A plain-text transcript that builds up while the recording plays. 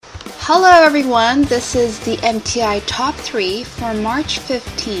Hello everyone, this is the MTI Top 3 for March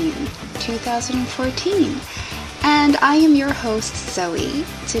 15, 2014, and I am your host Zoe.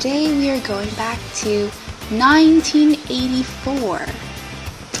 Today we are going back to 1984.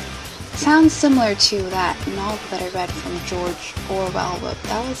 Sounds similar to that novel that I read from George Orwell, but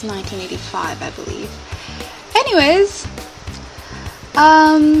that was 1985, I believe. Anyways,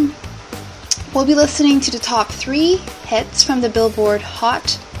 we'll be listening to the top 3 hits from the Billboard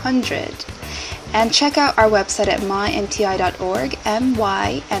Hot 100. And check out our website at mymti.org,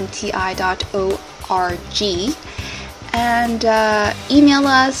 mymti.org. And email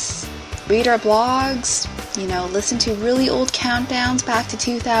us, read our blogs, listen to really old countdowns back to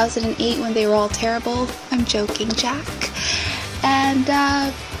 2008 when they were all terrible. I'm joking, Jack. And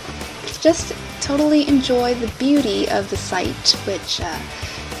just totally enjoy the beauty of the site, which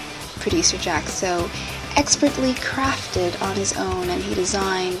producer Jack so expertly crafted on his own, and he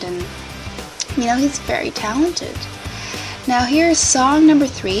designed, and he's very talented. Now here's song number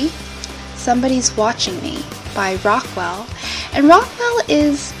 3, Somebody's Watching Me by Rockwell. And Rockwell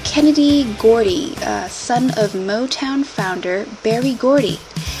is Kennedy Gordy, son of Motown founder Berry Gordy,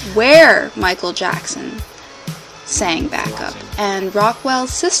 where Michael Jackson sang backup. And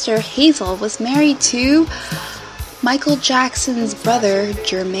Rockwell's sister Hazel was married to Michael Jackson's brother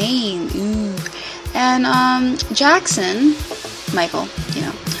Jermaine. Ooh. And Jackson, Michael,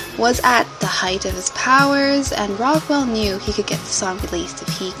 was at the height of his powers, and Rockwell knew he could get the song released if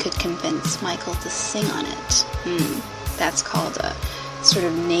he could convince Michael to sing on it. That's called a sort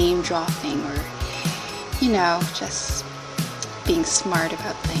of name dropping, or, just being smart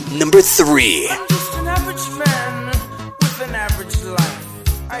about things. Number 3. I'm just an average man with an average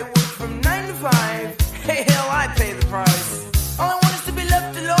life. I work from 9 to 5. Hey, hell, I pay the price. All I want is to be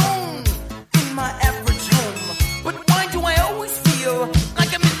left alone in my average home. But why do I always feel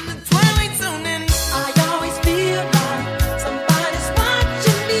like I'm in the twilight zone? And I always feel like somebody's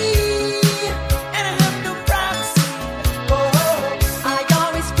watching me, and I have no privacy. I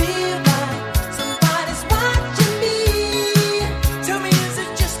always feel like somebody's watching me. Tell me, is it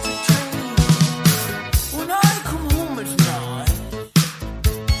just a dream? When I come home at night,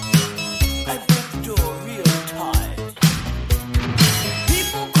 I break the door real tight.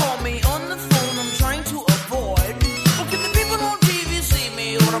 People call me on the phone, I'm trying to avoid. But can the people on TV see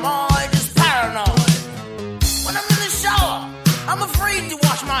me, or am I just paranoid? When I'm in the shower, I'm afraid to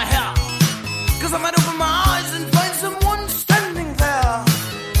wash my hair, 'cause I might open my eyes and find someone standing there.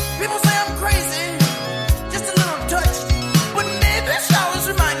 People say I'm crazy, just a little touched, but maybe showers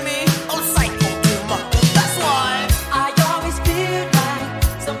remind me of psycho too much. That's why I always feel like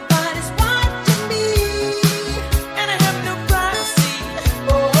somebody's watching me, and I have no privacy.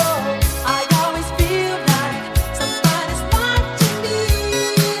 I always feel like somebody's watching me,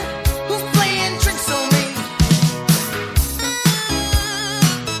 who's playing tricks on me.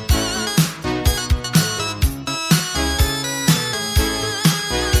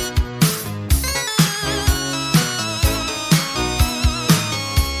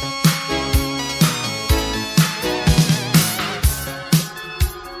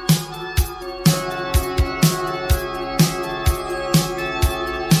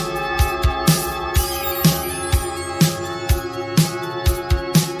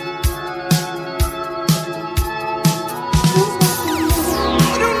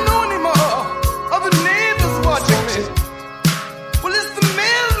 I don't know anymore. Are the neighbors watching me? Well, it's the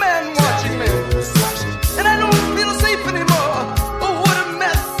mailman watching me. And I don't feel safe anymore. Oh, what a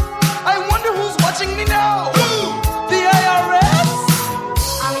mess. I wonder who's watching me now. The IRS?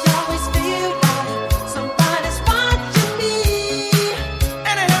 I always feel like somebody's watching me,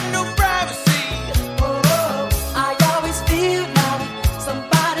 and I have no privacy. I always feel like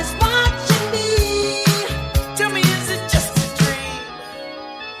somebody's watching me. Tell me, is it just a dream?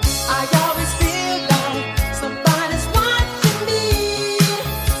 I always feel like somebody's watching me,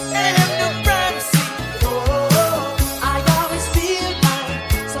 and I have no privacy. I always feel like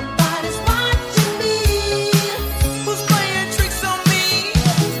somebody's watching me, who's playing tricks on me.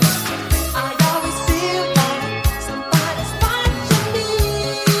 I always feel like somebody's watching me.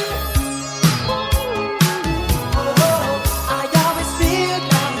 I always feel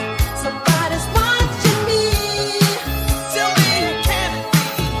like somebody's watching me. Tell me, can it be?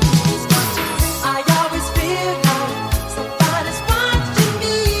 I always feel like somebody's watching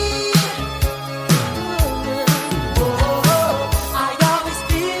me. I always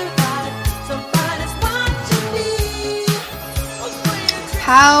feel like somebody's watching me.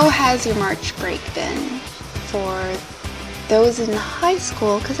 How has your March break been for those in high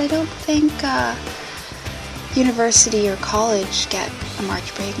school? Because I don't think university or college get a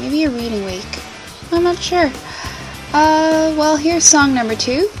March break? Maybe a reading week. I'm not sure. Well, here's song number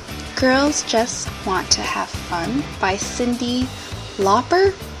 2, Girls Just Want to Have Fun by Cyndi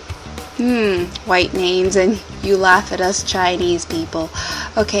Lauper. White names, and you laugh at us Chinese people.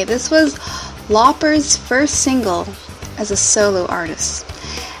 Okay, this was Lauper's first single as a solo artist,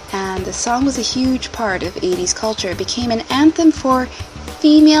 and the song was a huge part of 80s culture. It became an anthem for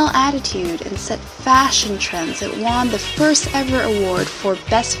female attitude and set fashion trends. It won the first ever award for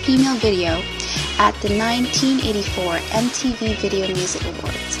Best Female Video at the 1984 MTV Video Music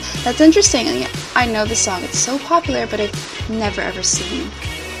Awards. That's interesting. I know the song, it's so popular, but I've never ever seen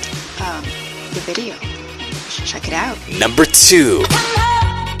the video. You should check it out. Number 2.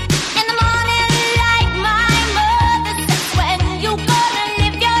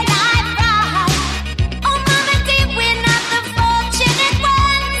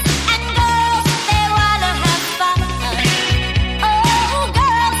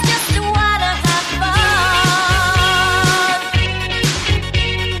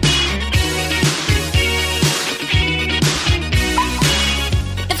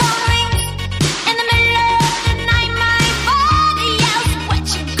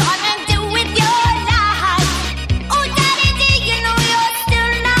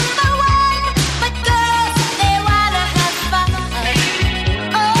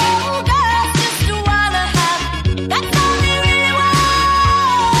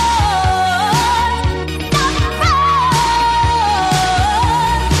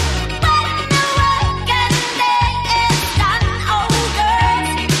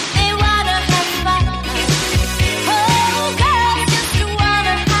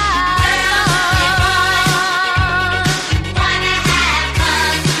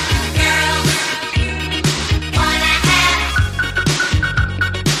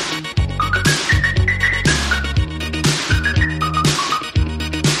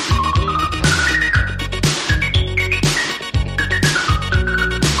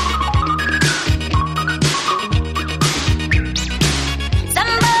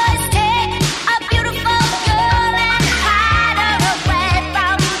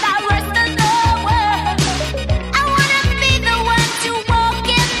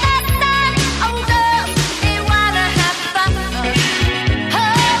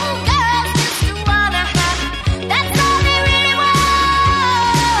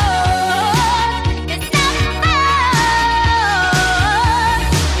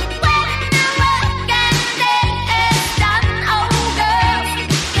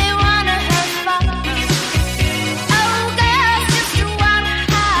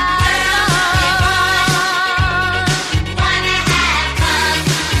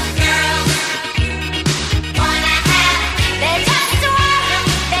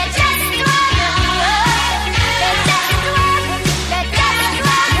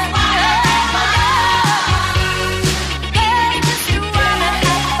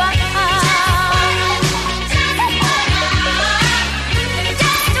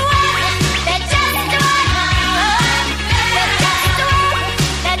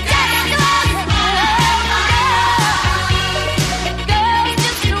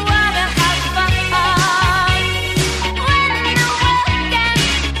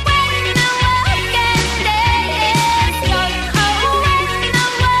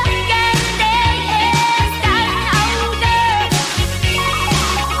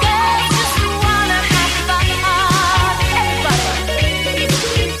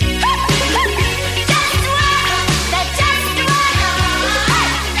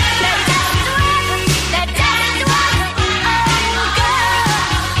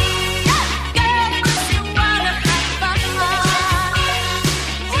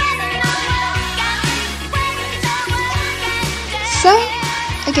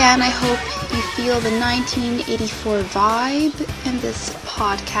 Again, I hope you feel the 1984 vibe in this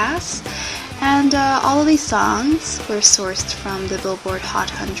podcast. And all of these songs were sourced from the Billboard Hot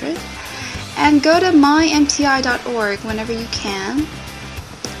 100. And go to mymti.org whenever you can.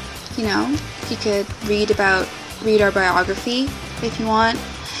 You know, you could read our biography if you want.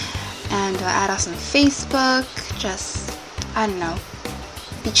 And add us on Facebook. Just, I don't know,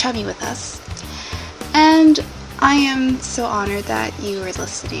 be chummy with us. And I am so honored that you are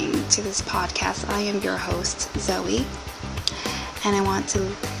listening to this podcast. I am your host, Zoe, and I want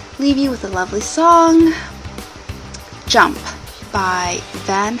to leave you with a lovely song, Jump by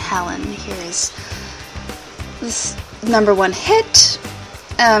Van Halen. Here's this #1 hit.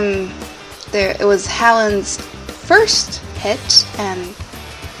 It was Halen's first hit, and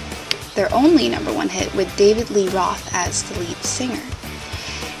their only #1 hit with David Lee Roth as the lead singer.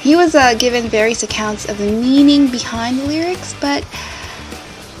 He was given various accounts of the meaning behind the lyrics, but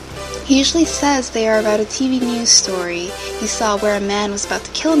he usually says they are about a TV news story he saw where a man was about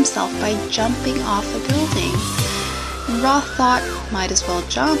to kill himself by jumping off a building. And Roth thought, might as well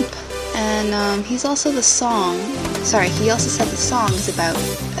jump. And he also said the song is about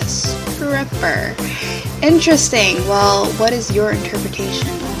a stripper. Interesting. Well, what is your interpretation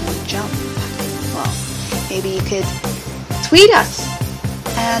of jump? Well, maybe you could tweet us.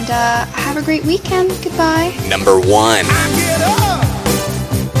 And have a great weekend. Goodbye. Number 1.